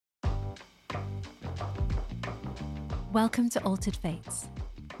Welcome to Altered Fates.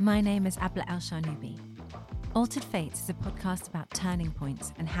 My name is Abla El-Sharnoubi. Altered Fates is a podcast about turning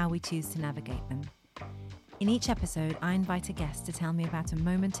points and how we choose to navigate them. In each episode, I invite a guest to tell me about a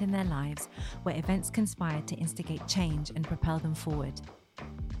moment in their lives where events conspired to instigate change and propel them forward.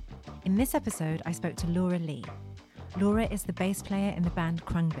 In this episode, I spoke to Laura Lee. Laura is the bass player in the band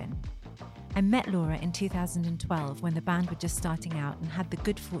Khruangbin. I met Laura in 2012 when the band were just starting out and had the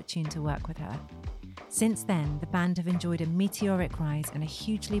good fortune to work with her. Since then, the band have enjoyed a meteoric rise and are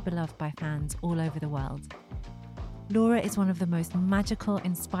hugely beloved by fans all over the world. Laura is one of the most magical,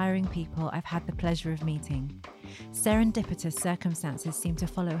 inspiring people I've had the pleasure of meeting. Serendipitous circumstances seem to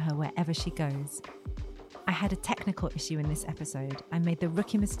follow her wherever she goes. I had a technical issue in this episode. I made the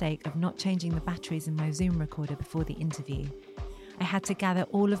rookie mistake of not changing the batteries in my Zoom recorder before the interview. I had to gather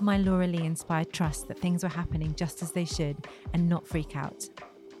all of my Laura Lee-inspired trust that things were happening just as they should and not freak out.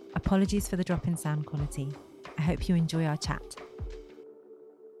 Apologies for the drop in sound quality. I hope you enjoy our chat.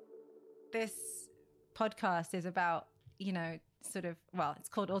 This podcast is about, it's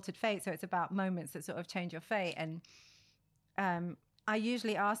called Altered Fate, so it's about moments that sort of change your fate. And I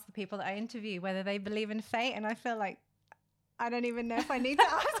usually ask the people that I interview whether they believe in fate, and I feel like I don't even know if I need to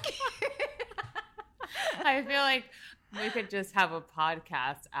ask you. I feel like we could just have a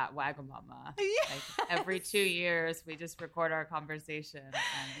podcast at Wagamama. Yes. Like every 2 years, we just record our conversation.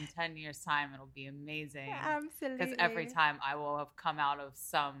 And in 10 years' time, it'll be amazing. Absolutely. Because every time I will have come out of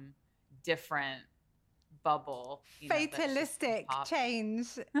some different bubble. Fatalistic change.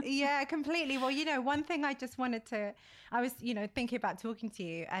 Yeah, completely. Well, one thing I just wanted to, I was, thinking about talking to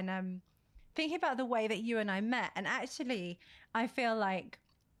you and thinking about the way that you and I met. And actually, I feel like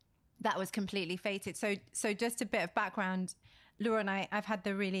that was completely fated. So just a bit of background. Laura and I've had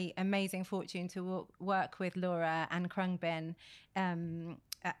the really amazing fortune to work with Laura and Khruangbin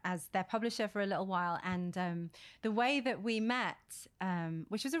as their publisher for a little while. And the way that we met,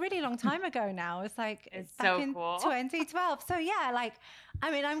 which was a really long time ago now, it's back so in cool. 2012. So yeah,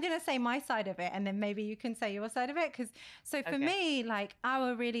 I'm going to say my side of it and then maybe you can say your side of it. For me,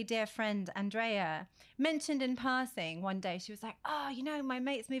 our really dear friend, Andrea, mentioned in passing one day, she was like, my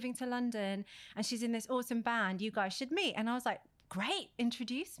mate's moving to London and she's in this awesome band. You guys should meet. And I was like, great,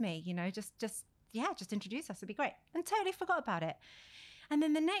 introduce me, just introduce us. It'd be great. And totally forgot about it. And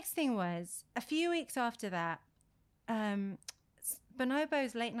then the next thing was a few weeks after that,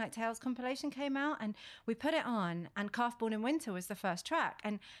 Bonobo's Late Night Tales compilation came out and we put it on and Calf Born in Winter was the first track.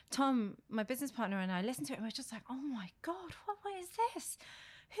 And Tom, my business partner, and I listened to it and we were just like, oh my God, what is this?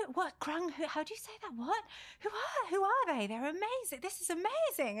 How do you say that? What? Who are they? They're amazing. This is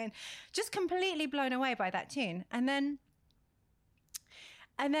amazing. And just completely blown away by that tune. And then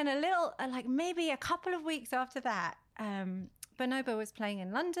a little, maybe a couple of weeks after that, Bonobo was playing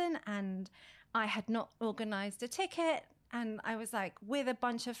in London and I had not organised a ticket and I was with a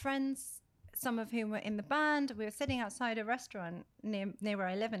bunch of friends, some of whom were in the band. We were sitting outside a restaurant near where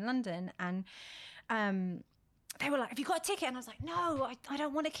I live in London and they were like, have you got a ticket? And I was like, no, I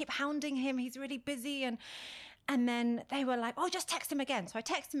don't want to keep hounding him. He's really busy. And then they were like, oh, just text him again. So I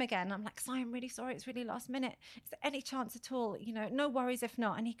text him again. I'm like, Si, I'm really sorry. It's really last minute. Is there any chance at all? No worries if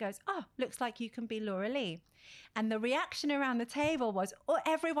not. And he goes, oh, looks like you can be Laura Lee. And the reaction around the table was,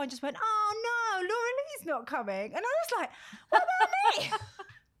 everyone just went, oh no, Laura Lee's not coming. And I was like, what about me?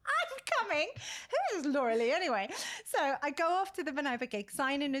 I'm coming. Who is Laura Lee anyway? So I go off to the Bonobo gig,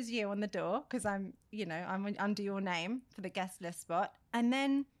 sign in as you on the door because I'm under your name for the guest list spot. And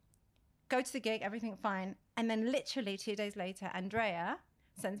then go to the gig, everything fine. And then literally 2 days later, Andrea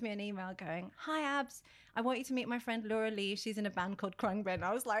sends me an email going, hi, Abs. I want you to meet my friend Laura Lee. She's in a band called Khruangbin.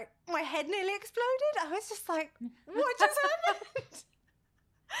 I was like, my head nearly exploded. I was just like, what just happened?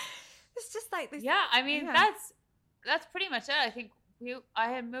 It's just like this. Yeah, I mean, that's pretty much it. I think I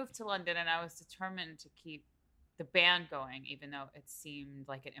had moved to London and I was determined to keep the band going, even though it seemed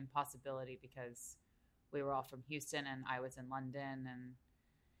like an impossibility because we were all from Houston and I was in London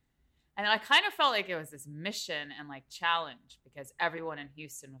and I kind of felt like it was this mission and challenge because everyone in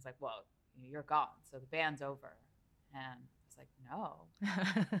Houston was like, well, you're gone. So the band's over. And it's like, no.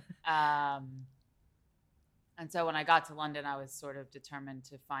 And so when I got to London, I was sort of determined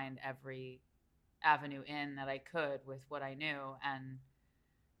to find every avenue in that I could with what I knew and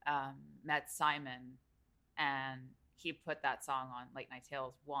met Simon and he put that song on Late Night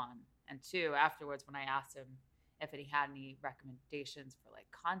Tales 1 and 2 afterwards when I asked him if he had any recommendations for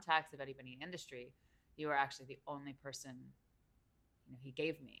contacts of anybody in the industry, you were actually the only person he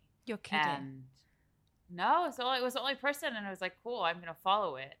gave me. You're kidding. And no, so it was the only person and I was like, cool, I'm going to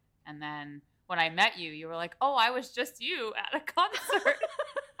follow it. And then when I met you, you were like, oh, I was just you at a concert.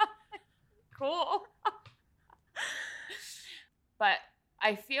 Cool.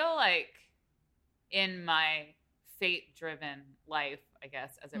 I feel like in my fate-driven life, I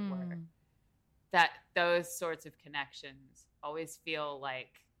guess, as it were, that those sorts of connections always feel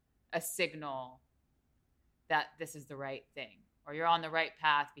like a signal that this is the right thing, or you're on the right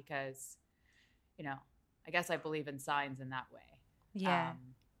path because, I guess I believe in signs in that way. Yeah.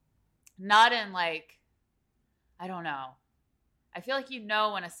 Not in like, I don't know. I feel like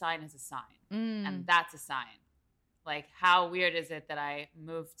when a sign is a sign, and that's a sign. Like, how weird is it that I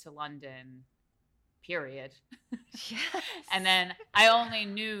moved to London, period. Yes. And then I only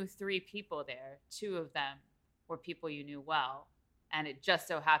knew 3 people there. 2 of them were people you knew well. And it just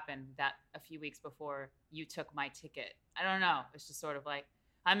so happened that a few weeks before you took my ticket. I don't know. It's just sort of like,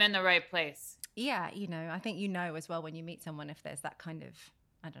 I'm in the right place. Yeah, I think as well when you meet someone if there's that kind of,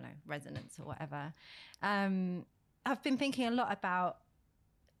 I don't know, resonance or whatever. I've been thinking a lot about,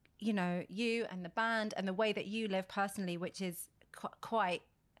 you and the band and the way that you live personally, which is quite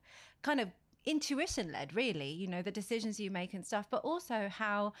kind of intuition-led, really, the decisions you make and stuff, but also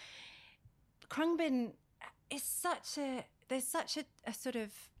how Khruangbin is there's such a sort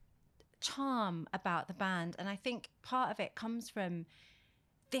of charm about the band. And I think part of it comes from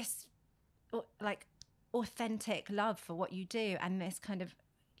this like authentic love for what you do, and this kind of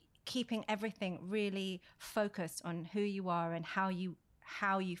keeping everything really focused on who you are and how you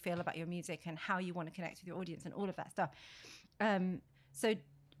feel about your music and how you want to connect with your audience and all of that stuff. So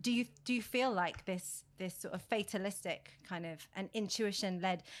do you feel like this sort of fatalistic kind of an intuition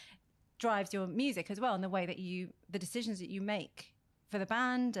led drives your music as well, in the way that the decisions that you make for the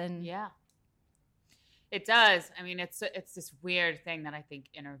band? And yeah, it does. I mean, it's this weird thing that I think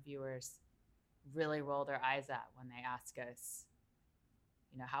interviewers really roll their eyes at when they ask us,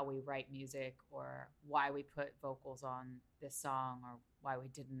 how we write music or why we put vocals on this song or why we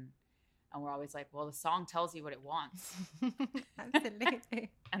didn't. And we're always like, well, the song tells you what it wants.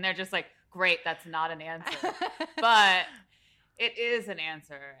 Absolutely. And they're just like, great, that's not an answer. But it is an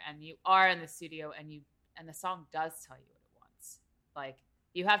answer. And you are in the studio and the song does tell you what it wants. Like,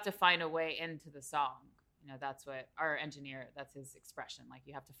 you have to find a way into the song. That's what our engineer, that's his expression. Like,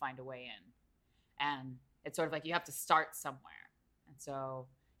 you have to find a way in. And it's sort of like you have to start somewhere. And so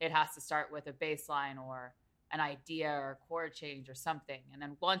it has to start with a bass line or an idea or a chord change or something. And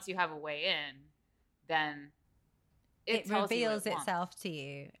then once you have a way in, then it reveals itself to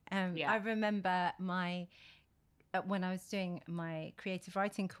you. I remember when I was doing my creative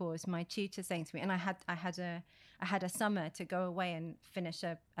writing course, my tutor saying to me, and I had a summer to go away and finish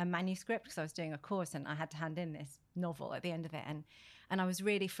a manuscript because I was doing a course and I had to hand in this novel at the end of it. And I was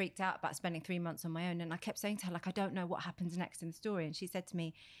really freaked out about spending 3 months on my own. And I kept saying to her, like, I don't know what happens next in the story. And she said to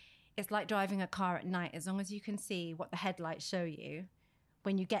me, it's like driving a car at night. As long as you can see what the headlights show you,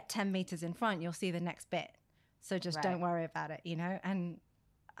 when you get 10 meters in front, you'll see the next bit. So just don't worry about it, And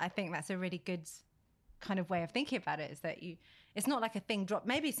I think that's a really good kind of way of thinking about it, is that it's not like a thing drop.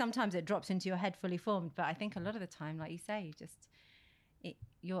 Maybe sometimes it drops into your head fully formed, but I think a lot of the time, like you say,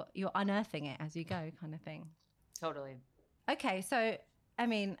 you're unearthing it as you go, kind of thing. Totally. Okay, so I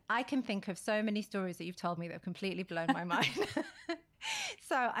mean, I can think of so many stories that you've told me that have completely blown my mind.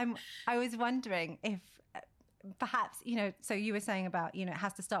 So I was wondering if perhaps, so you were saying about, it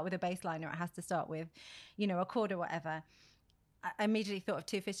has to start with a bass line or it has to start with, a chord or whatever. I immediately thought of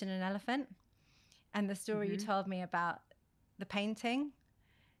Two Fish and an Elephant and the story you told me about the painting.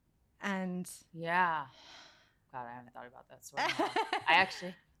 And yeah, God, I haven't thought about that story.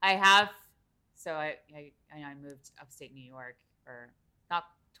 I have. So I moved upstate New York, or not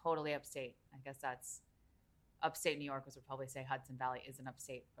totally upstate. I guess that's upstate New York, as we'll probably say Hudson Valley isn't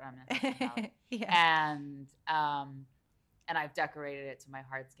upstate, but I'm in Hudson Valley. Yeah. And I've decorated it to my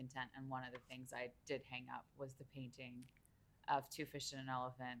heart's content. And one of the things I did hang up was the painting of Two Fish and an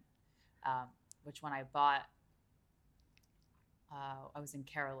Elephant, which when I bought, I was in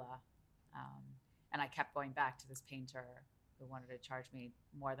Kerala, and I kept going back to this painter who wanted to charge me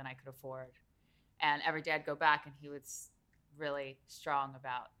more than I could afford. And every day I'd go back and he was really strong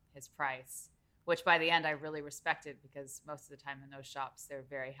about his price, which by the end I really respected, because most of the time in those shops, they're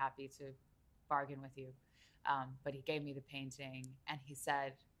very happy to bargain with you. But he gave me the painting and he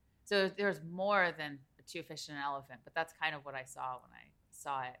said, so there's more than a two fish and an elephant, but that's kind of what I saw when I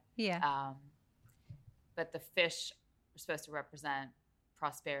saw it. Yeah. But the fish were supposed to represent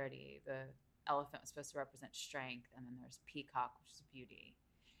prosperity. The elephant was supposed to represent strength. And then there's peacock, which is beauty.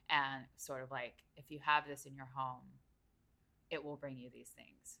 And sort of like, if you have this in your home, it will bring you these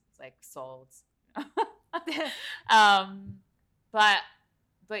things. It's like sold.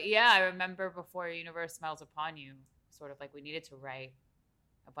 But yeah, I remember before Universe Smiles Upon You, sort of like we needed to write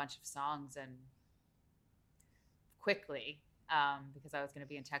a bunch of songs and quickly. because I was going to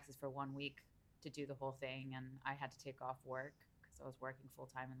be in Texas for 1 week to do the whole thing, and I had to take off work because I was working full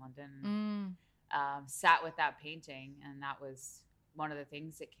time in London. Sat with that painting, and that was one of the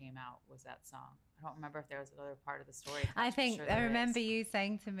things that came out was that song. I don't remember if there was another part of the story. I remember you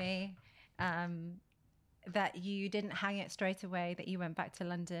saying to me that you didn't hang it straight away, that you went back to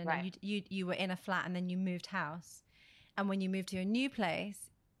London. Right. And you were in a flat and then you moved house. And when you moved to a new place,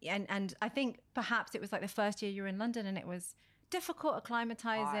 and I think perhaps it was like the first year you were in London and it was difficult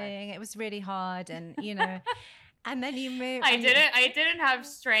acclimatizing. Hard. It was really hard, and and then you moved. I didn't have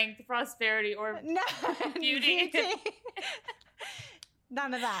strength, prosperity, or beauty.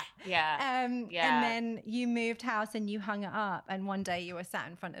 None of that. Yeah. And then you moved house and you hung it up, and one day you were sat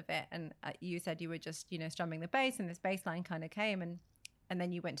in front of it and you said you were just, strumming the bass, and this bass line kind of came, and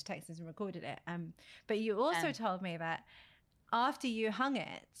then you went to Texas and recorded it. But you also told me that after you hung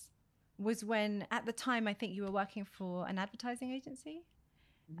it was when, at the time, I think you were working for an advertising agency.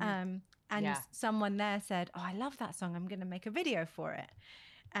 And someone there said, "Oh, I love that song. I'm going to make a video for it.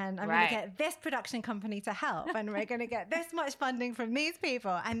 And I'm going to get this production company to help. And we're going to get this much funding from these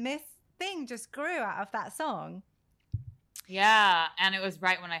people." And this thing just grew out of that song. Yeah. And it was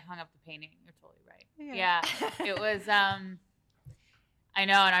right when I hung up the painting. You're totally right. Yeah. It was, I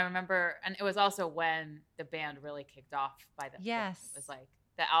know. And I remember, and it was also when the band really kicked off by the Yes. It was like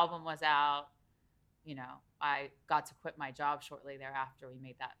the album was out. I got to quit my job shortly thereafter. We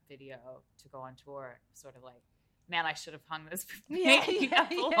made that video to go on tour. Sort of like, man, I should have hung this painting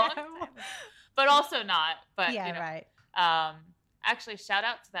up a long time. But also not. But right. Actually, shout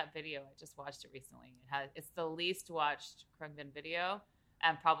out to that video. I just watched it recently. It's the least watched Khruangbin video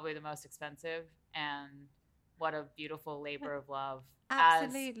and probably the most expensive. And what a beautiful labor of love.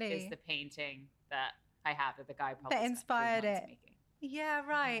 Absolutely. As is the painting that I have that the guy probably that inspired it. Making. Yeah,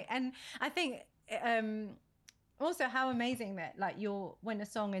 right. And I think also how amazing that when a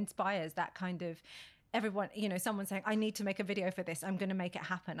song inspires that kind of everyone, someone saying, "I need to make a video for this. I'm going to make it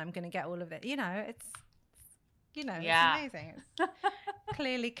happen. I'm going to get all of it." It's amazing. It's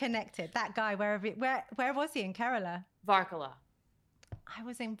clearly connected. That guy, where was he in Kerala? Varkala. I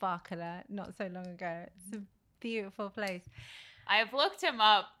was in Varkala not so long ago. It's a beautiful place. I've looked him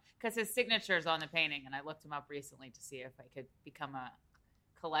up because his signature is on the painting, and I looked him up recently to see if I could become a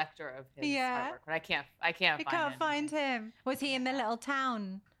collector of his artwork, but I can't. You can't find him. Was he in the little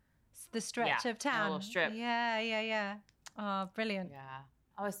town? The stretch of town. A little strip. Yeah. Oh, brilliant. Yeah.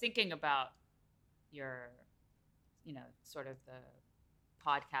 I was thinking about your, sort of the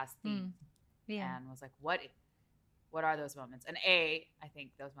podcast theme. Yeah. And was like, what are those moments? And I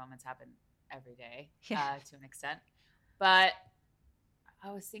think those moments happen every day to an extent. But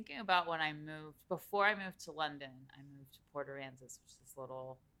I was thinking about before I moved to London, I moved to Port Aransas, which is this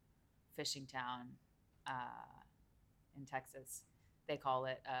little fishing town in Texas. They call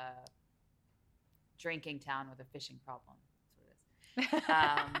it a drinking town with a fishing problem.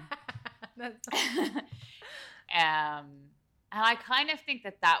 That's what it is. And I kind of think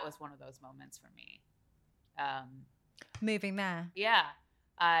that was one of those moments for me. Moving there. Yeah.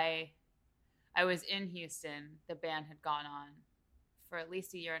 I was in Houston. The band had gone on for at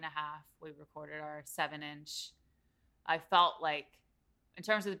least a year and a half. We recorded our 7-inch. I felt like, in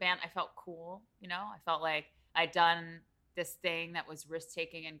terms of the band, I felt cool. I felt like I'd done this thing that was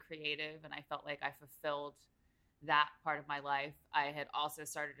risk-taking and creative, and I felt like I fulfilled that part of my life. I had also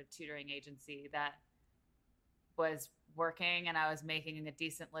started a tutoring agency that was working, and I was making a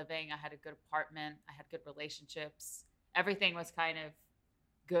decent living. I had a good apartment. I had good relationships. Everything was kind of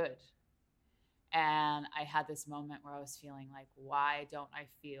good. And I had this moment where I was feeling like, why don't I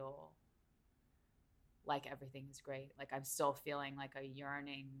feel like everything is great? Like I'm still feeling like a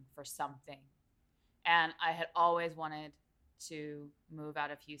yearning for something. And I had always wanted to move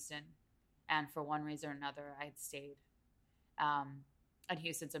out of Houston. And for one reason or another, I had stayed. And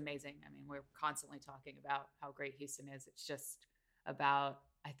Houston's amazing. I mean, we're constantly talking about how great Houston is. It's just about,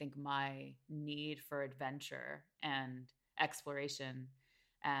 I think, my need for adventure and exploration.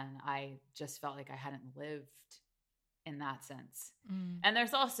 And I just felt like I hadn't lived in that sense. And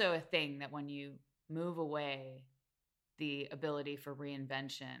there's also a thing that when you move away, the ability for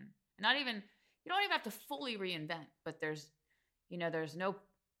reinvention, you don't even have to fully reinvent, but there's no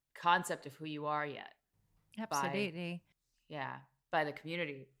concept of who you are yet. Absolutely. By the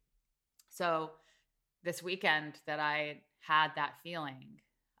community. So this weekend that I had that feeling,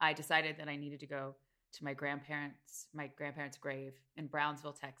 I decided that I needed to go to my grandparents' grave in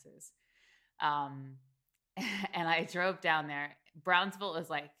Brownsville, Texas. And I drove down there. Brownsville is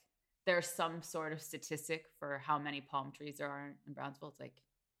like, there's some sort of statistic for how many palm trees there are in Brownsville. It's like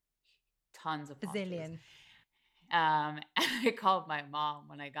tons of palm trees. And I called my mom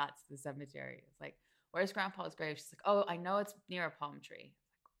when I got to the cemetery. It's like, where's Grandpa's grave? She's like, oh, I know it's near a palm tree.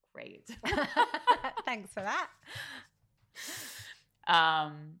 Great. Thanks for that.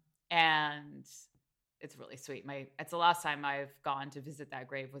 And it's really sweet. It's the last time I've gone to visit that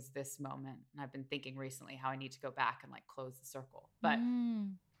grave was this moment. And I've been thinking recently how I need to go back and like close the circle. But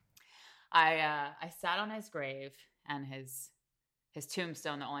I sat on his grave, and his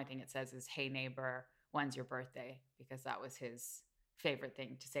tombstone, the only thing it says is, "Hey neighbor, when's your birthday?" Because that was his favorite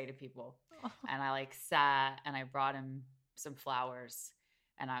thing to say to people. Oh. And I like sat and I brought him some flowers,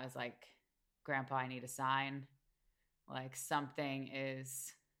 and I was like, Grandpa, I need a sign. Like something's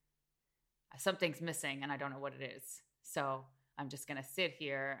missing and I don't know what it is. So I'm just going to sit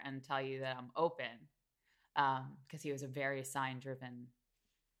here and tell you that I'm open. Because he was a very sign-driven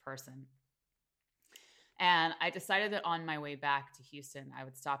person. And I decided that on my way back to Houston, I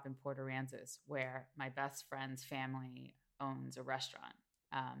would stop in Port Aransas, where my best friend's family owns a restaurant.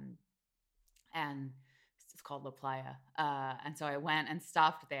 And it's called La Playa. And so I went and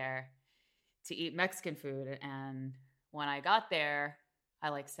stopped there to eat Mexican food. And when I got there, I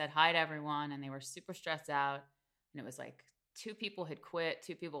like said hi to everyone, and they were super stressed out. And it was like 2 people had quit,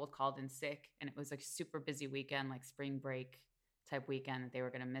 2 people had called in sick. And it was like a super busy weekend, like spring break type weekend, that they were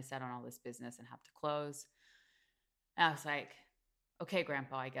going to miss out on all this business and have to close. And I was like, okay,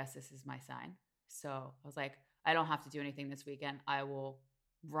 Grandpa, I guess this is my sign. So I was like, I don't have to do anything this weekend. I will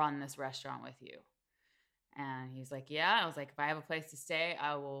run this restaurant with you. And he's like, yeah. I was like, if I have a place to stay,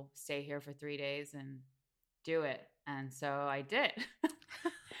 I will stay here for 3 days and do it. And so I did.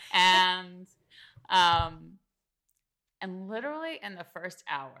 And literally in the first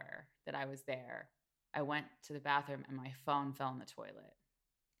hour that I was there, I went to the bathroom and my phone fell in the toilet.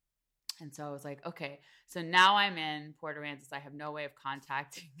 And so I was like, okay, so now I'm in Port Aransas. I have no way of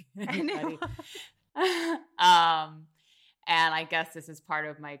contacting anybody. And I guess this is part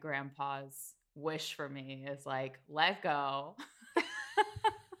of my grandpa's wish for me, is like, let go.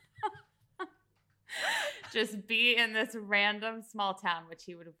 Just be in this random small town, which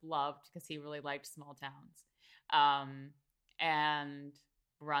he would have loved because he really liked small towns, and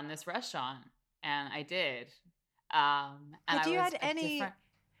run this restaurant. And I did. Had you had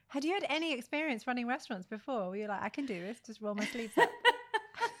any experience running restaurants before? Were you like, I can do this, just roll my sleeves up?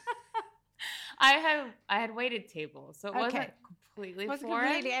 I had waited tables, so it wasn't completely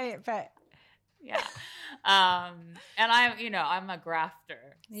foreign. But yeah. And I'm a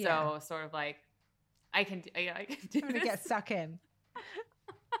grafter, so sort of like I can do I'm gonna get stuck in.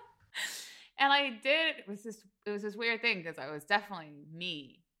 And I did. It was this weird thing because I was definitely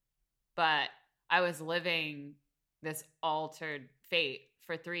me, but I was living this altered fate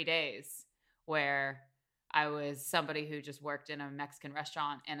for 3 days, where I was somebody who just worked in a Mexican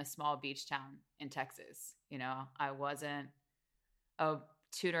restaurant in a small beach town in Texas. You know, I wasn't a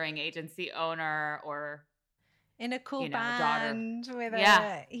tutoring agency owner or in a cool band daughter. With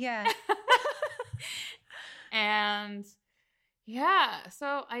And yeah,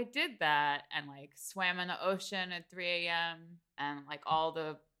 so I did that and like swam in the ocean at 3 a.m. and like all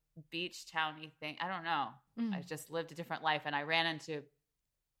the beach towny thing. I don't know. I just lived a different life, and I ran into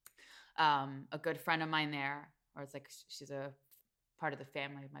a good friend of mine there, or it's like she's a part of the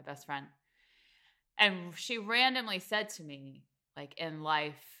family of my best friend, and she randomly said to me, like, in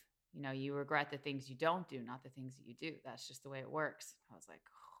life, you know, you regret the things you don't do, not the things that you do. That's just the way it works. I was like,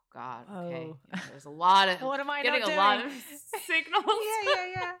 oh God, okay. You know, there's a lot of what am I getting not doing? A lot of signals.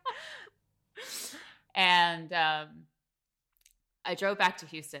 Yeah. And I drove back to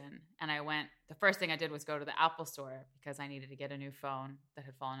Houston, and I went. The first thing I did was go to the Apple store because I needed to get a new phone that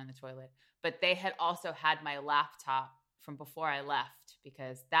had fallen in the toilet. But they had also had my laptop from before I left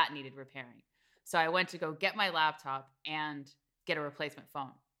because that needed repairing. So I went to go get my laptop and get a replacement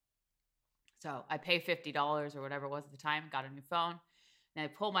phone. So I paid $50 or whatever it was at the time, got a new phone. And I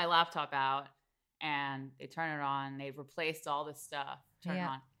pulled my laptop out, and they turn it on. They replaced all this stuff, turn it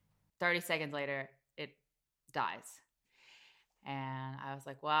on. 30 seconds later, it dies. And I was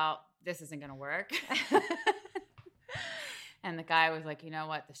like, well, this isn't going to work. And the guy was like, you know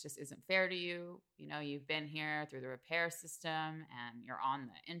what? This just isn't fair to you. You know, you've been here through the repair system and you're on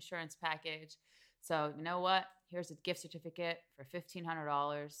the insurance package. So you know what? Here's a gift certificate for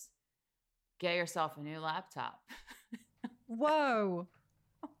 $1,500. Get yourself a new laptop. Whoa.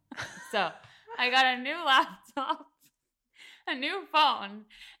 So I got a new laptop, a new phone.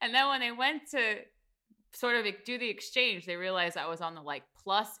 And then when they went to sort of do the exchange, they realized I was on the like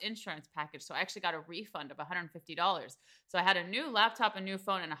plus insurance package. So I actually got a refund of $150. So I had a new laptop, a new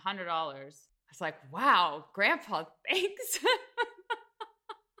phone, and $100. I was like, wow, Grandpa, thanks.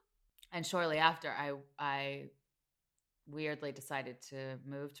 And shortly after, I weirdly decided to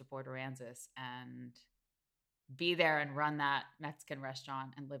move to Port Aransas and be there and run that Mexican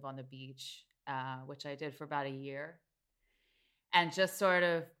restaurant and live on the beach, which I did for about a year, and just sort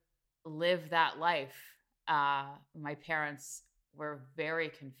of live that life. My parents were very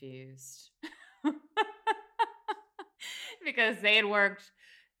confused because they had worked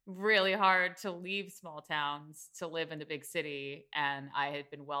really hard to leave small towns to live in the big city, and I had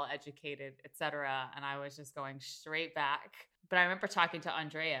been well educated, etc., and I was just going straight back. But I remember talking to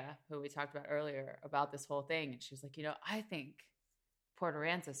Andrea, who we talked about earlier, about this whole thing, and she was like, I think Port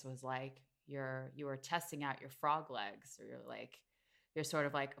Aransas was like you were testing out your frog legs, or you're sort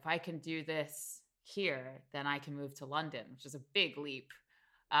of like, if I can do this here, then I can move to London, which is a big leap.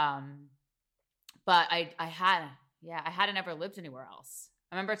 But I hadn't ever lived anywhere else.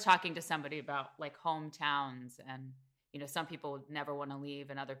 I remember talking to somebody about like hometowns, and some people never want to leave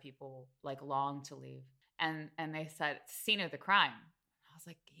and other people like long to leave. And they said it's the scene of the crime. I was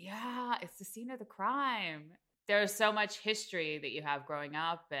like, yeah, it's the scene of the crime. There's so much history that you have growing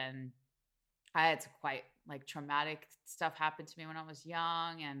up, and I had some quite like traumatic stuff happen to me when I was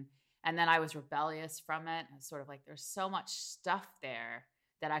young, and then I was rebellious from it. And it's sort of like there's so much stuff there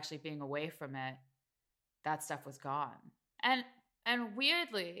that actually being away from it, that stuff was gone. And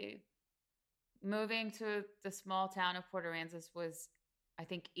weirdly, moving to the small town of Port Aransas was, I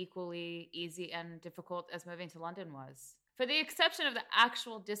think, equally easy and difficult as moving to London was. For the exception of the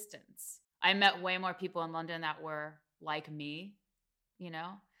actual distance, I met way more people in London that were like me,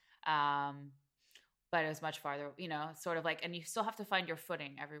 but it was much farther, sort of like, and you still have to find your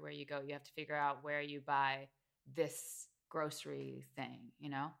footing everywhere you go. You have to figure out where you buy this grocery thing,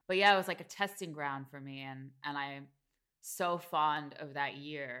 But yeah, it was like a testing ground for me, and I'm so fond of that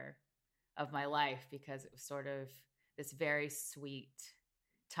year of my life because it was sort of this very sweet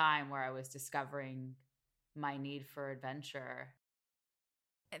time where I was discovering my need for adventure.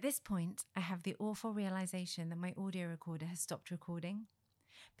 At this point, I have the awful realization that my audio recorder has stopped recording.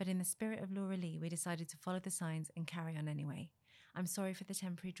 But in the spirit of Laura Lee, we decided to follow the signs and carry on anyway. I'm sorry for the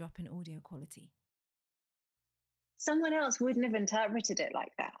temporary drop in audio quality. Someone else wouldn't have interpreted it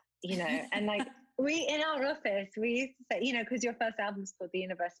like that, and like we in our office, we used to say, because your first album's called The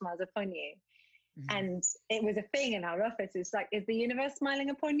Universe Smiles Upon You. Mm-hmm. And it was a thing in our office. It's like, is the universe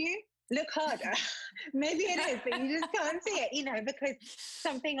smiling upon you? Look harder. Maybe it is, but you just can't see it, because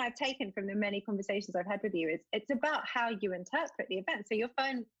something I've taken from the many conversations I've had with you is it's about how you interpret the event. So your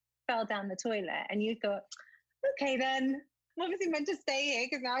phone fell down the toilet and you thought, okay, then I'm obviously meant to stay here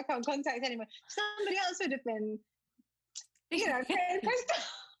because now I can't contact anyone. Somebody else would have been, pissed off.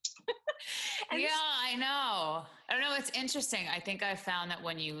 Yeah, I know. I don't know. It's interesting. I think I found that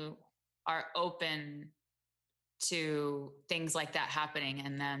when you are open to things like that happening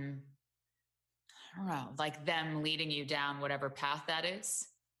and then, I don't know, like them leading you down whatever path that is,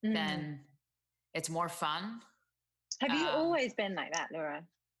 then it's more fun. Have you always been like that, Laura?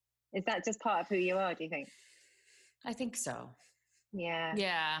 Is that just part of who you are, do you think? I think so. Yeah.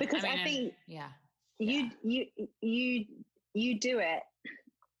 Yeah. Because I think you do it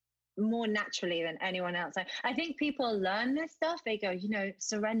more naturally than anyone else. I think people learn this stuff. They go,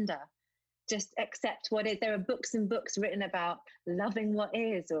 surrender. Just accept what is. There are books and books written about loving what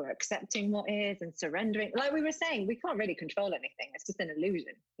is or accepting what is and surrendering. Like we were saying, we can't really control anything. It's just an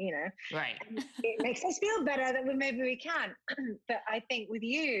illusion, Right. And it makes us feel better that maybe we can. But I think with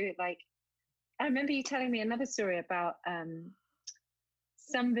you, like, I remember you telling me another story about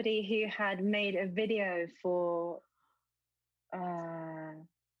somebody who had made a video for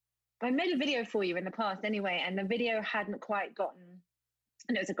I made a video for you in the past anyway, and the video hadn't quite gotten,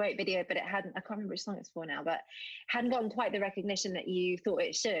 and it was a great video, but it hadn't, I can't remember which song it's for now, but hadn't gotten quite the recognition that you thought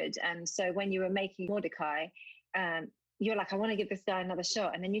it should. And so when you were making Mordecai, you're like, I want to give this guy another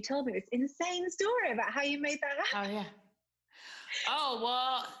shot. And then you told me this insane story about how you made that happen. Oh, yeah. Oh,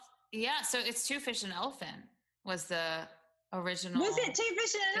 well, yeah. So it's Two Fish and an Elephant was the original. Was it Two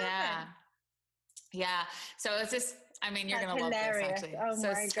Fish and an Elephant? Yeah. So it's just, you're going to love this, actually. Oh,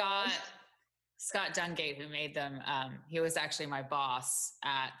 so God. Scott Dungate, who made them, he was actually my boss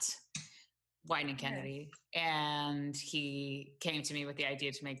at Wieden & Kennedy. Yes. And he came to me with the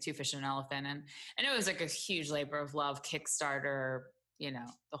idea to make Two Fish and an Elephant. And it was like a huge labor of love, Kickstarter, the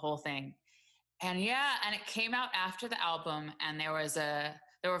whole thing. And and it came out after the album. And there was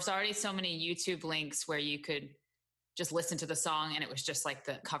already so many YouTube links where you could just listen to the song and it was just like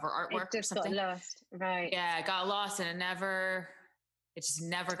the cover artwork. It just got lost. Right. Yeah, it got lost and it just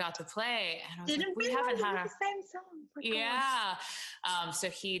never got to play. And I was like, we haven't had the same song. Yeah. So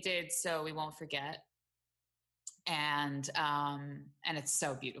he did So We Won't Forget. And it's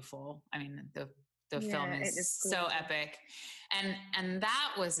so beautiful. The The film it is so epic. And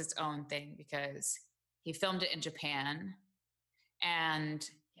that was its own thing because he filmed it in Japan, and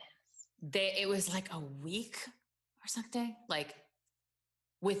it was like a week or something, like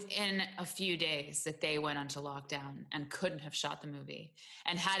within a few days that they went onto lockdown and couldn't have shot the movie.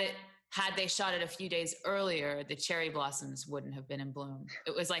 And had they shot it a few days earlier, the cherry blossoms wouldn't have been in bloom.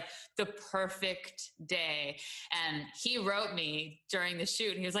 It was like the perfect day. And he wrote me during the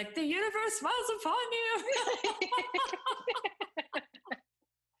shoot, and he was like, "The universe smiles upon you."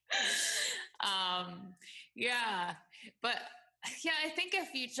 Yeah. But yeah, I think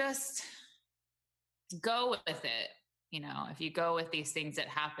if you just go with it, if you go with these things that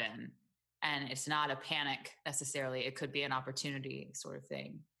happen, and it's not a panic necessarily, it could be an opportunity sort of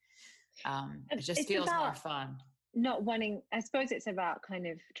thing. It just feels more fun. Not wanting, I suppose it's about kind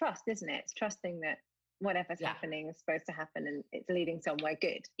of trust, isn't it? It's trusting that whatever's happening is supposed to happen and it's leading somewhere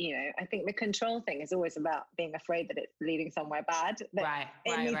good. I think the control thing is always about being afraid that it's leading somewhere bad, that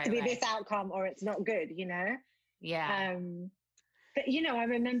it needs to be this outcome or it's not good, Yeah. But, I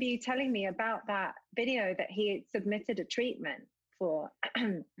remember you telling me about that video that he had submitted a treatment for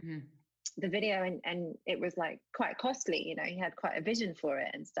the video, and it was like quite costly, he had quite a vision for it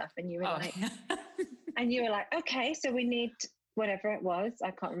and stuff. And you were and you were like, okay, so we need whatever it was.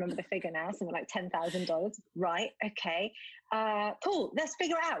 I can't remember the figure now. Something like $10,000. Right. Okay. Cool. Let's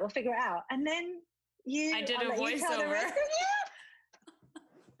figure it out. We'll figure it out. And then I did a voiceover.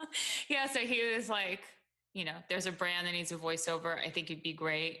 Yeah. So he was like, there's a brand that needs a voiceover. I think it'd be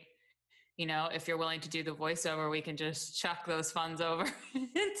great. If you're willing to do the voiceover, we can just chuck those funds over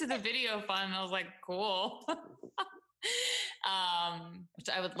into the video fund. I was like, cool. Which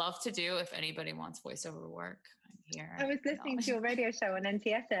I would love to do if anybody wants voiceover work. I'm here. I was listening to your radio show on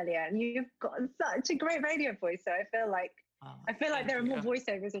NTS earlier, and you've got such a great radio voice. So I feel like there are more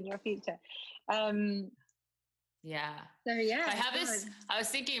voiceovers in your future. Yeah. So yeah. I was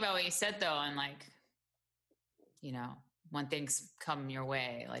thinking about what you said though, and like, when things come your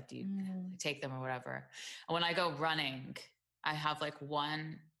way, like do you take them or whatever? And when I go running, I have like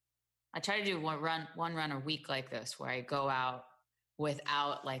I try to do one run a week like this, where I go out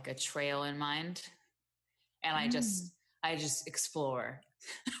without like a trail in mind. And I just explore.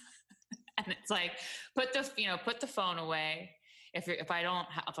 And it's like, put the phone away. If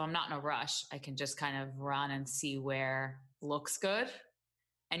I'm not in a rush, I can just kind of run and see where looks good.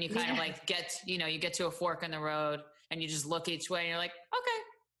 And you kind of like you get to a fork in the road and you just look each way and you're like, okay,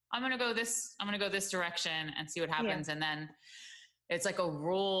 I'm going to go this direction and see what happens. Yeah. And then it's like a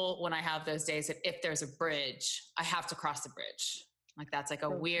rule when I have those days that if there's a bridge, I have to cross the bridge. Like that's like a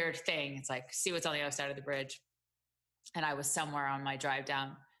weird thing. It's like, see what's on the other side of the bridge. And I was somewhere on my drive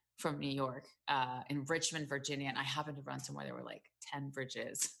down from New York, in Richmond, Virginia. And I happened to run somewhere there were like 10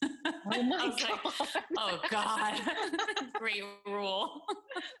 bridges. Oh my God. Like, oh God. Great rule.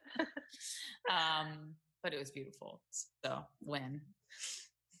 But it was beautiful. So win.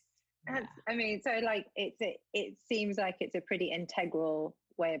 Yeah. So like it seems like it's a pretty integral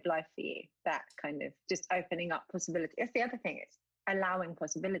way of life for you, that kind of just opening up possibilities. That's the other thing, it's allowing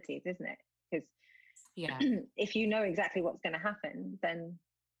possibilities, isn't it? Because if you know exactly what's going to happen, then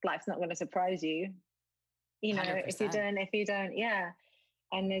life's not going to surprise you, 100%. if you don't,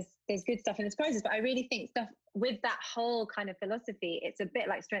 and there's good stuff in the surprises. But I really think stuff with that whole kind of philosophy, it's a bit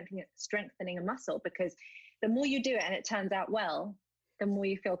like strengthening a muscle, because the more you do it and it turns out well, the more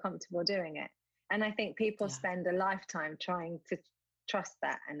you feel comfortable doing it. And I think people spend a lifetime trying to trust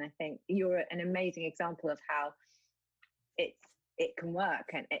that. And I think you're an amazing example of how it can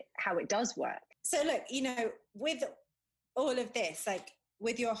work and how it does work. So look, with all of this, like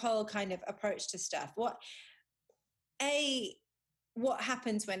with your whole kind of approach to stuff, what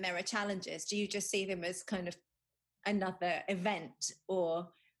happens when there are challenges? Do you just see them as kind of another event, or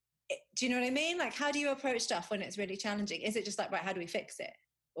do you know what I mean? Like, how do you approach stuff when it's really challenging? Is it just like, right, how do we fix it?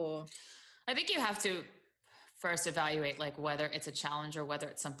 Or I think you have to first evaluate like whether it's a challenge or whether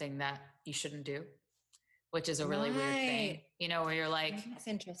it's something that you shouldn't do, which is a really weird thing, where you're like, that's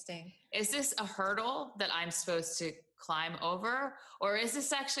interesting. Is this a hurdle that I'm supposed to climb over? Or is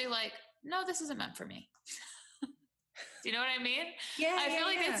this actually like, no, this isn't meant for me? Do you know what I mean? Yeah. I feel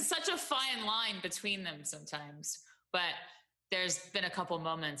like it's such a fine line between them sometimes, but there's been a couple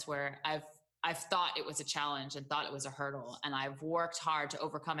moments where I've thought it was a challenge and thought it was a hurdle, and I've worked hard to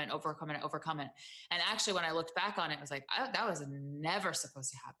overcome it. And actually, when I looked back on it, I was like, that was never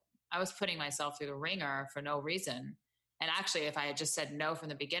supposed to happen. I was putting myself through the ringer for no reason. And actually, if I had just said no from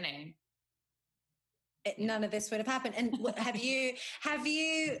the beginning, none of this would have happened. And have you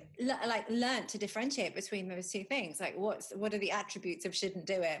like learned to differentiate between those two things? Like what are the attributes of shouldn't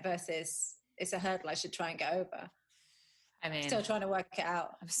do it versus it's a hurdle I should try and get over. I mean, still trying to work it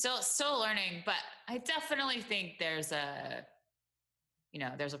out. I'm still learning, but I definitely think there's a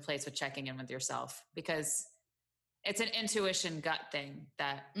place with checking in with yourself, because it's an intuition gut thing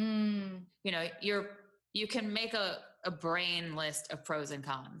that, you can make a brain list of pros and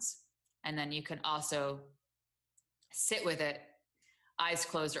cons. And then you can also sit with it, eyes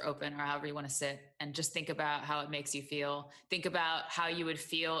closed or open, or however you want to sit, and just think about how it makes you feel. Think about how you would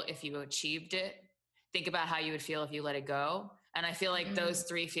feel if you achieved it. Think about how you would feel if you let it go. And I feel like those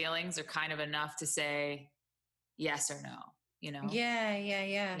three feelings are kind of enough to say yes or no,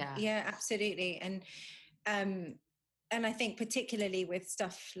 Yeah, absolutely. And I think particularly with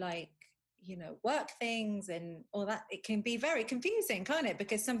stuff like, work things and all that, it can be very confusing, can't it?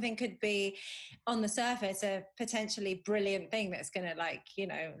 Because something could be on the surface a potentially brilliant thing that's going to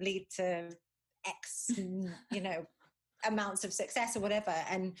lead to X, amounts of success or whatever.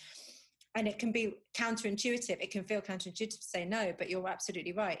 And it can be counterintuitive. It can feel counterintuitive to say no, but you're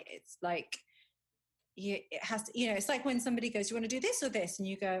absolutely right. It's like, it has to, it's like when somebody goes, you want to do this or this? And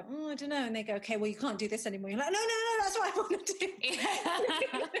you go, oh, I don't know. And they go, okay, well, you can't do this anymore. You're like, no, that's what I want to do.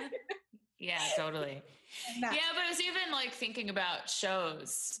 Yeah, totally. Yeah, but it was even like thinking about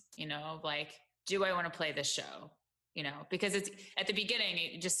shows, like, do I want to play this show? Because it's at the beginning,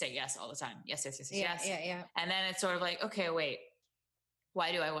 you just say yes all the time. Yes. Yeah. And then it's sort of like, okay, wait,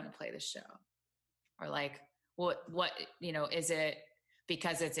 why do I want to play this show? Or like, what, is it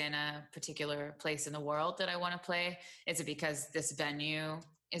because it's in a particular place in the world that I want to play? Is it because this venue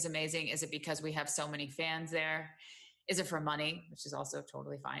is amazing? Is it because we have so many fans there? Is it for money, which is also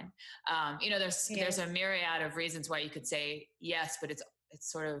totally fine? There's a myriad of reasons why you could say yes, but it's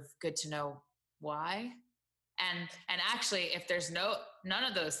sort of good to know why. And actually, if there's none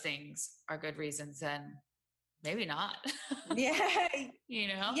of those things are good reasons, then maybe not. Yeah.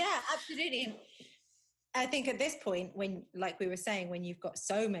 Yeah, absolutely. I think at this point, when, like we were saying, when you've got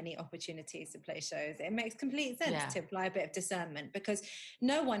so many opportunities to play shows, it makes complete sense to apply a bit of discernment, because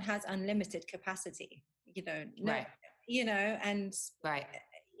no one has unlimited capacity, right. And right.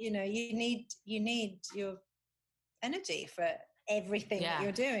 You need your energy for everything that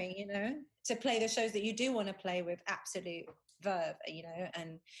you're doing, to play the shows that you do want to play with absolute verve,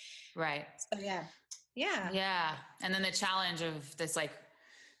 and right. So yeah. And then the challenge of this, like,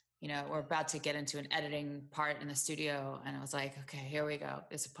 we're about to get into an editing part in the studio, and I was like, okay, here we go.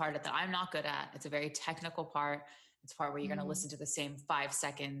 It's a part that I'm not good at. It's a very technical part. It's a part where you're going to listen to the same 5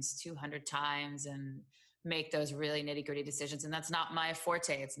 seconds 200 times and make those really nitty-gritty decisions. And that's not my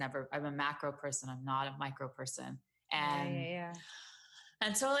forte. I'm a macro person. I'm not a micro person. And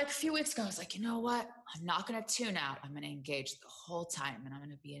And so like a few weeks ago, I was like, you know what? I'm not going to tune out. I'm going to engage the whole time, and I'm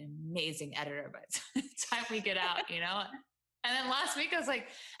going to be an amazing editor by the time we get out, And then last week I was like,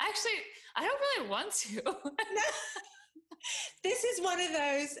 actually, I don't really want to. This is one of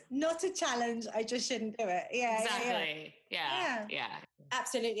those, not a challenge, I just shouldn't do it. Yeah, exactly. Yeah.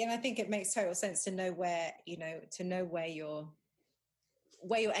 Absolutely. And I think it makes total sense to know where, where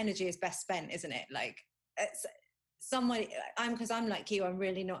your energy is best spent, isn't it? Like, it's because I'm like you, I'm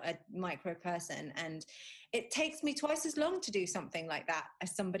really not a micro person, and it takes me twice as long to do something like that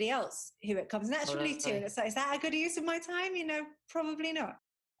as somebody else who it comes naturally to. And it's like, is that a good use of my time? Probably not.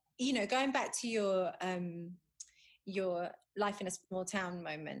 Going back to your life in a small town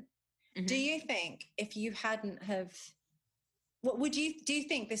moment, do you think if you hadn't have, do you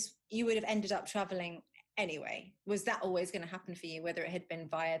think you would have ended up traveling anyway? Was that always going to happen for you, whether it had been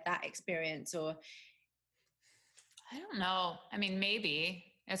via that experience or? I don't know. I mean, maybe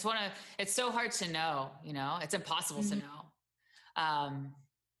it's so hard to know, it's impossible to know.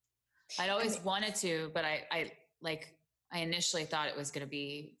 I'd always wanted to, but I initially thought it was going to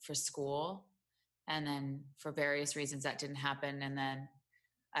be for school, and then for various reasons that didn't happen. And then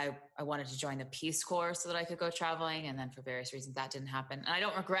I wanted to join the Peace Corps so that I could go traveling. And then for various reasons that didn't happen. And I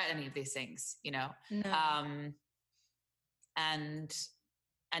don't regret any of these things, No. And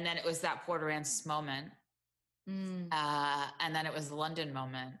then it was that Port Aransas moment. And then it was the London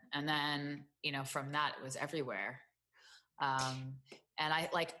moment. And then, from that, it was everywhere. And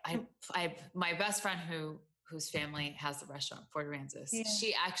my best friend whose family has the restaurant, Port Aransas,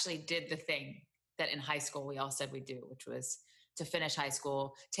 she actually did the thing that in high school we all said we'd do, which was to finish high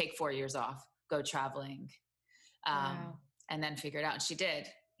school, take 4 years off, go traveling, and then figure it out. And she did.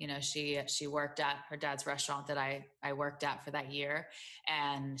 She worked at her dad's restaurant that I worked at for that year,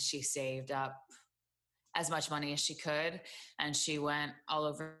 and she saved up as much money as she could. And she went all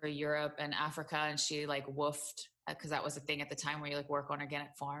over Europe and Africa, and she woofed, because that was a thing at the time where you work on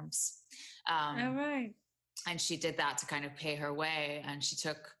organic farms. All right. And she did that to kind of pay her way. And she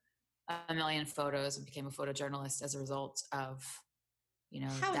took a million photos and became a photojournalist as a result of,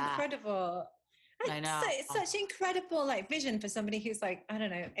 How that. incredible. I know. It's such incredible like vision for somebody who's like, I don't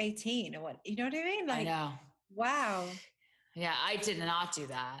know, 18 or what, you know what I mean? Like, I know. Wow. Yeah, I did not do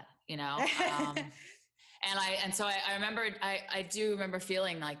that, and so I remember, I do remember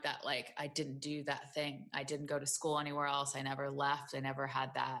feeling like that, like I didn't do that thing. I didn't go to school anywhere else. I never left. I never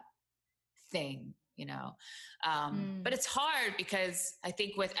had that thing, but it's hard because I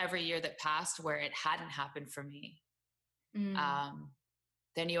think with every year that passed where it hadn't happened for me,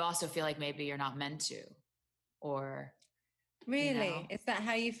 then you also feel like maybe you're not meant to, or. Really? Is that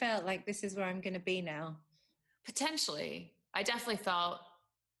how you felt? Like, this is where I'm going to be now? Potentially. I definitely felt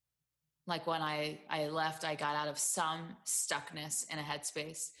like when I left, I got out of some stuckness in a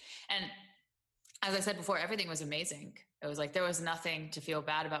headspace. And as I said before, everything was amazing. It was like there was nothing to feel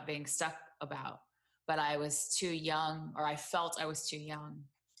bad about being stuck about, but I was too young, or I felt I was too young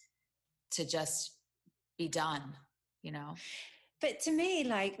to just be done, But to me,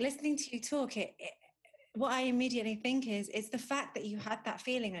 like listening to you talk, what I immediately think is it's the fact that you had that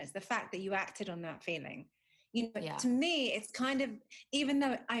feeling, and it's the fact that you acted on that feeling. To me, it's kind of, even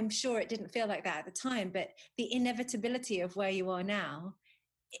though I'm sure it didn't feel like that at the time, but the inevitability of where you are now,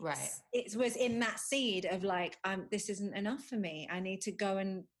 it was in that seed of like, this isn't enough for me. I need to go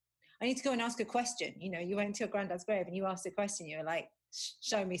and ask a question. You went to your granddad's grave and you asked a question. You were like,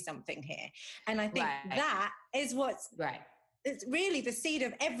 show me something here. And I think that is what's it's really the seed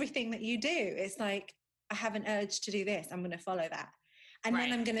of everything that you do. It's like, I have an urge to do this. I'm going to follow that. And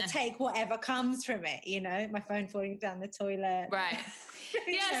then I'm going to take whatever comes from it, my phone falling down the toilet. Right.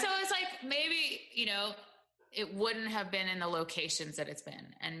 Yeah. So it's like, maybe, it wouldn't have been in the locations that it's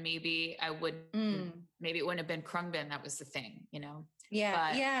been. And maybe maybe it wouldn't have been Khruangbin. That was the thing,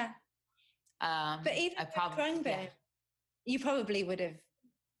 Yeah. But even Khruangbin, you probably would have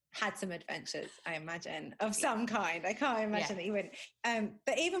had some adventures, I imagine, of some kind. I can't imagine that you wouldn't.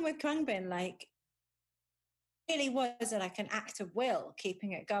 But even with Khruangbin, like, really was like an act of will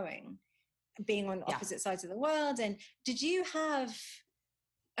keeping it going, being on opposite sides of the world. And did you have,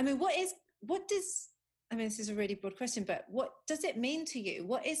 this is a really broad question, but what does it mean to you?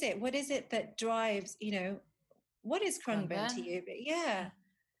 What is it that drives, what is Khruangbin to you? But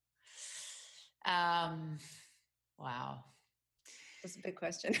wow. That's a big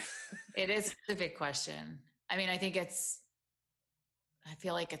question. It is a big question. I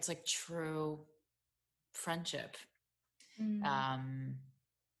feel like it's like true friendship,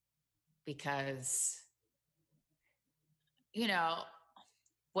 because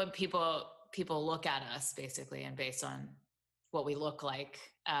when people look at us basically and based on what we look like,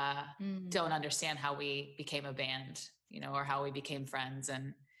 don't understand how we became a band, or how we became friends,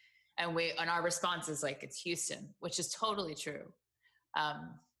 and our response is like, it's Houston, which is totally true.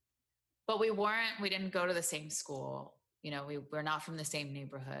 But we didn't go to the same school, we're not from the same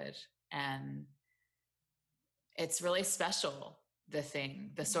neighborhood, and it's really special, the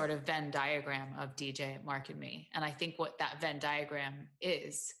sort of Venn diagram of DJ, Mark, and me. And I think what that Venn diagram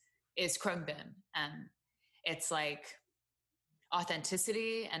is Khruangbin. And it's like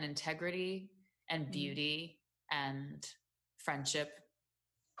authenticity and integrity and beauty and friendship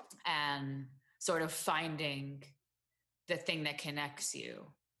and sort of finding the thing that connects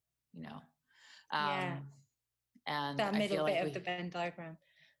you, and that middle bit of the Venn diagram.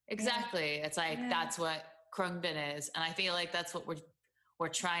 Exactly. It's like, that's what Khruangbin is. And I feel like that's what we're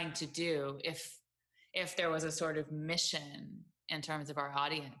trying to do. If there was a sort of mission in terms of our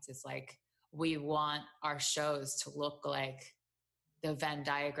audience, it's like, we want our shows to look like the Venn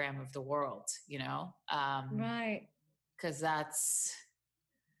diagram of the world, right. Cause that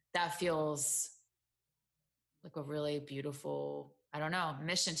feels like a really beautiful,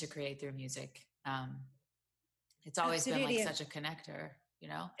 mission to create through music. It's always been like such a connector,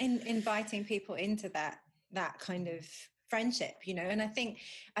 inviting people into that kind of friendship, and I think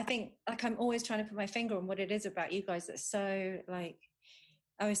like I'm always trying to put my finger on what it is about you guys that's so, like,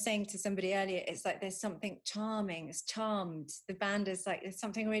 I was saying to somebody earlier, it's like there's something charming, it's charmed. The band is like, there's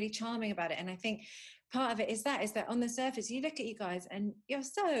something really charming about it. And I think part of it is that on the surface, you look at you guys and you're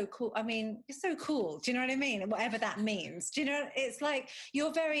so cool. You're so cool. Do you know what I mean? Whatever that means. Do you know? It's like,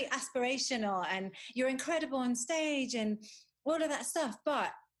 you're very aspirational and you're incredible on stage and all of that stuff.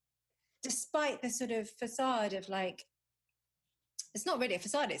 But despite the sort of facade of like, it's not really a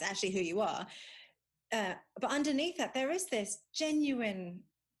facade, it's actually who you are. But underneath that, there is this genuine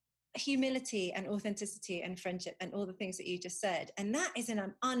humility and authenticity and friendship and all the things that you just said. And that is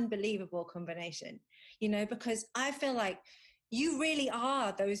an unbelievable combination, because I feel like you really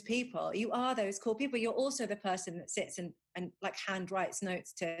are those people. You are those cool people. You're also the person that sits and like hand writes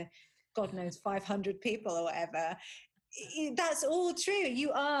notes to God knows 500 people or whatever. That's all true.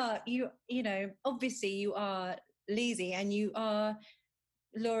 You know, obviously you are Lizzie and you are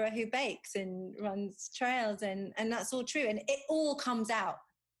Laura who bakes and runs trails, and that's all true. And it all comes out.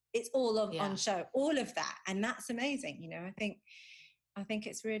 It's all on show, all of that. And that's amazing. You know, I think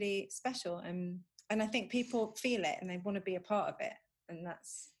it's really special. And I think people feel it and they want to be a part of it. And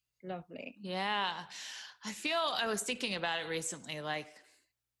that's lovely. Yeah. I was thinking about it recently. Like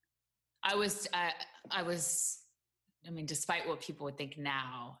I mean, despite what people would think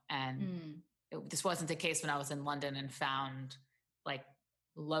now, and this wasn't the case when I was in London and found like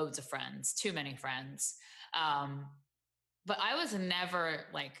loads of friends, too many friends. But I was never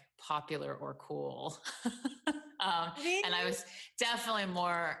like popular or cool. Really? And I was definitely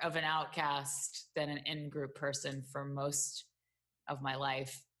more of an outcast than an in-group person for most of my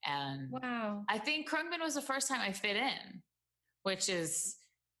life. And wow. I think Khruangbin was the first time I fit in, which is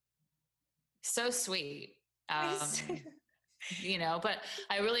so sweet. You know, but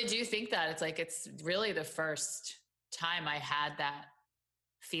I really do think that it's really the first time I had that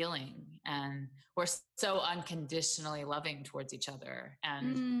feeling, and we're so unconditionally loving towards each other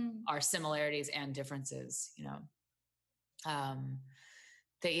and our similarities and differences, you know.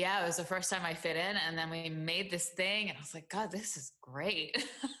 That it was the first time I fit in, and then we made this thing and I was like, God, this is great.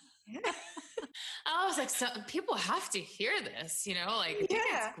 I was like, so people have to hear this, you know, like I think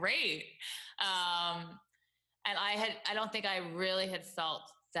it's great. And I don't think I really had felt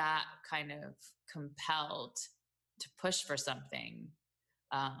that kind of compelled to push for something.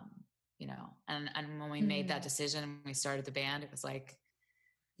 You know, and when we made that decision and we started the band, it was like,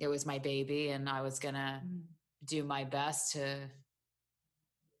 it was my baby and I was going to do my best to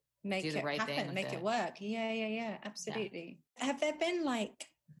make do the it right happen, thing, make it work. Yeah. Absolutely. Yeah. Have there been like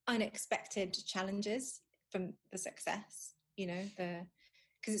unexpected challenges from the success, you know,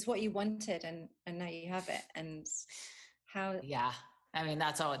 because it's what you wanted and now you have it, and how? Yeah. I mean,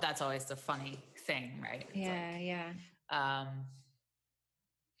 that's always the funny thing, right? It's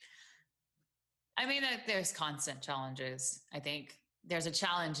I mean, there's constant challenges. I think there's a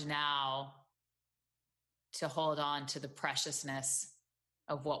challenge now to hold on to the preciousness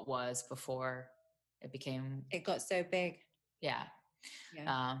of what was before it got so big. Yeah.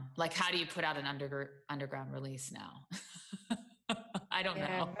 Like, how do you put out an underground release now? I don't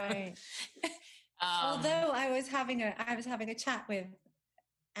know. Right. Although I was having a chat with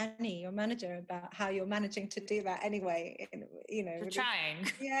Annie, your manager, about how you're managing to do that anyway. You know, we're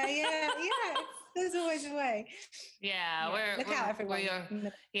trying. Yeah. There's always a way. Yeah, we're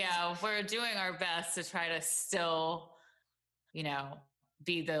doing our best to try to still, you know,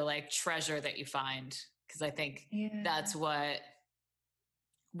 be the like treasure that you find, because I think that's what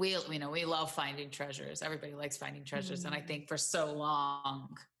we love, finding treasures. Everybody likes finding treasures, and I think for so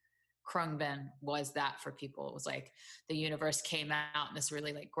long, Khruangbin was that for people. It was like the universe came out in this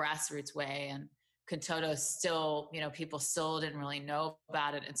really like grassroots way, and Kuntodo still, you know, people still didn't really know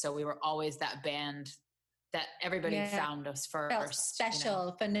about it, and so we were always that band that everybody found us first. Felt special,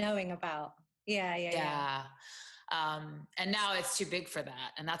 you know? For knowing about. Yeah. And now it's too big for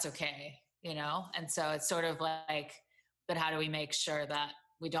that, and that's okay, you know. And so it's sort of like, but how do we make sure that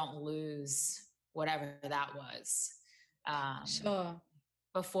we don't lose whatever that was? Sure.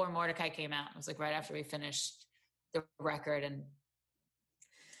 Before Mordecai came out, it was like right after we finished the record, and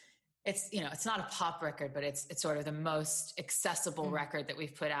it's, you know, it's not a pop record, but it's sort of the most accessible record that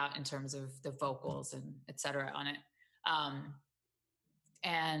we've put out in terms of the vocals and et cetera on it.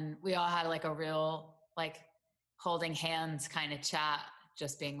 And we all had like a real like holding hands kind of chat,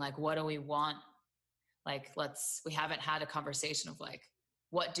 just being like, what do we want? Like, we haven't had a conversation of like,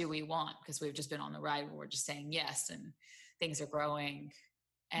 what do we want? Because we've just been on the ride where we're just saying yes, and things are growing.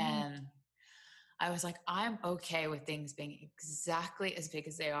 And I was like, I'm okay with things being exactly as big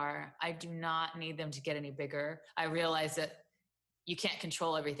as they are. I do not need them to get any bigger. I realize that you can't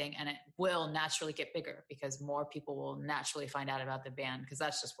control everything, and it will naturally get bigger because more people will naturally find out about the band, because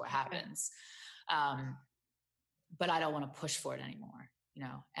that's just what happens. But I don't want to push for it anymore, you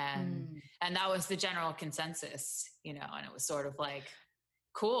know? And that was the general consensus, you know, and it was sort of like,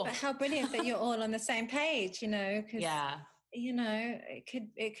 cool. But how brilliant that you're all on the same page, you know? Cause, you know,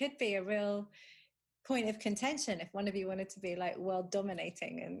 it could be a real point of contention if one of you wanted to be like world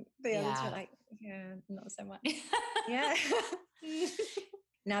dominating and the others were like, not so much.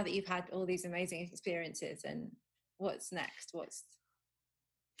 Now that you've had all these amazing experiences, and what's next?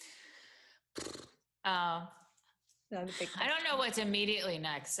 I don't know what's immediately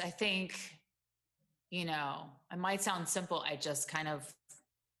next. I think, you know, it might sound simple.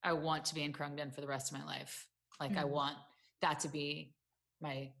 I want to be in Khruangbin for the rest of my life. Like I want that to be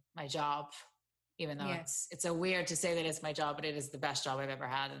my job, even though it's a weird to say that it's my job, but it is the best job I've ever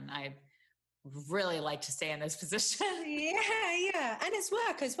had. And I really like to stay in this position. Yeah. And it's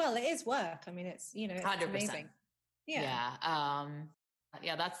work as well. It is work. I mean, it's, you know, it's 100%. Amazing. Yeah.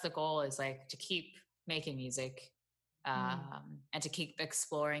 That's the goal, is like to keep making music, and to keep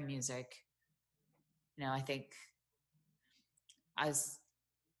exploring music. You know, I think I've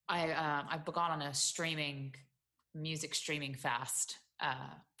begun on a music streaming fast,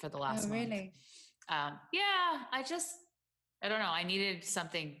 for the last month. Really? I don't know. I needed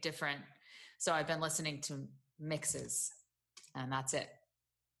something different. So I've been listening to mixes, and that's it.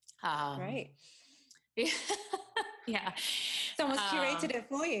 Great. Yeah. Someone's curated it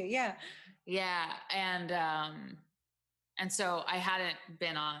for you. Yeah. Yeah. And so I hadn't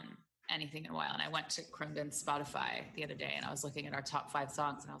been on anything in a while, and I went to Khruangbin's Spotify the other day, and I was looking at our top 5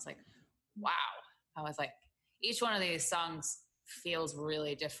 songs, and I was like, wow. I was like, each one of these songs feels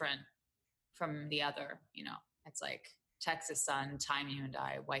really different from the other. You know, it's like Texas Sun, Time You and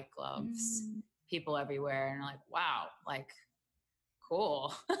I, White Gloves, People Everywhere. And I'm like, wow, like,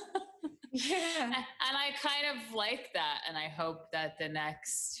 cool. Yeah. And I kind of like that. And I hope that the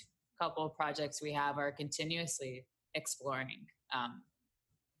next couple of projects we have are continuously exploring.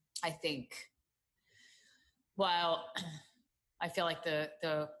 I think while I feel like the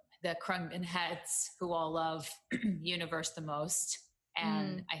Khruangbin heads who all love Universe the most,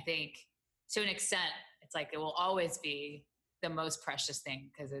 and I think to an extent it's like it will always be the most precious thing,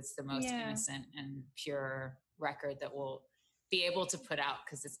 because it's the most innocent and pure record that we'll be able to put out,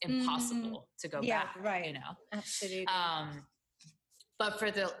 because it's impossible to go back, right. You know? Absolutely. But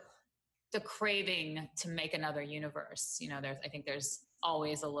for the craving to make another Universe, you know, I think there's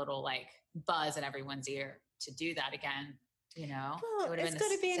always a little like buzz in everyone's ear to do that again, you know? Well, it's got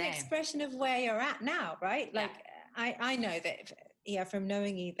to be an expression of where you're at now, right? Like, I know that, from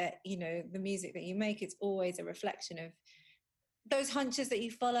knowing you, that, you know, the music that you make, it's always a reflection of those hunches that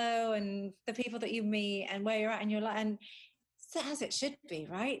you follow and the people that you meet and where you're at in your life. And so as it should be,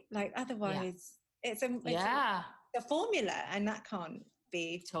 right? Like, otherwise it's a formula, and that can't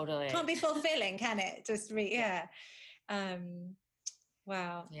be fulfilling, can it? Just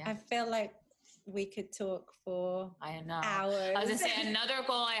wow. Yeah. I feel like we could talk for hours. I was gonna say, another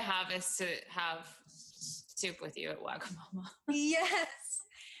goal I have is to have soup with you at Wagamama. Yes.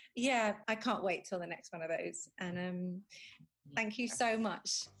 Yeah, I can't wait till the next one of those. And thank you so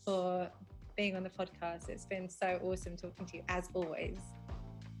much for being on the podcast. It's been so awesome talking to you, as always.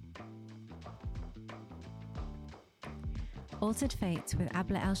 Altered Fate with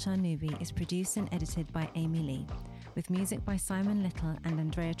Abla El-Sharnoubi is produced and edited by Amy Lee, with music by Simon Little and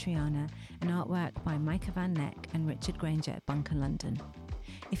Andrea Triana, and artwork by Micah Van Neck and Richard Granger at Bunker London.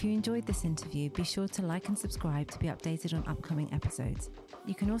 If you enjoyed this interview, be sure to like and subscribe to be updated on upcoming episodes.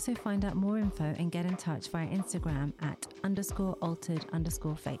 You can also find out more info and get in touch via Instagram at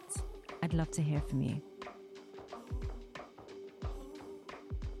 _altered_fates. I'd love to hear from you.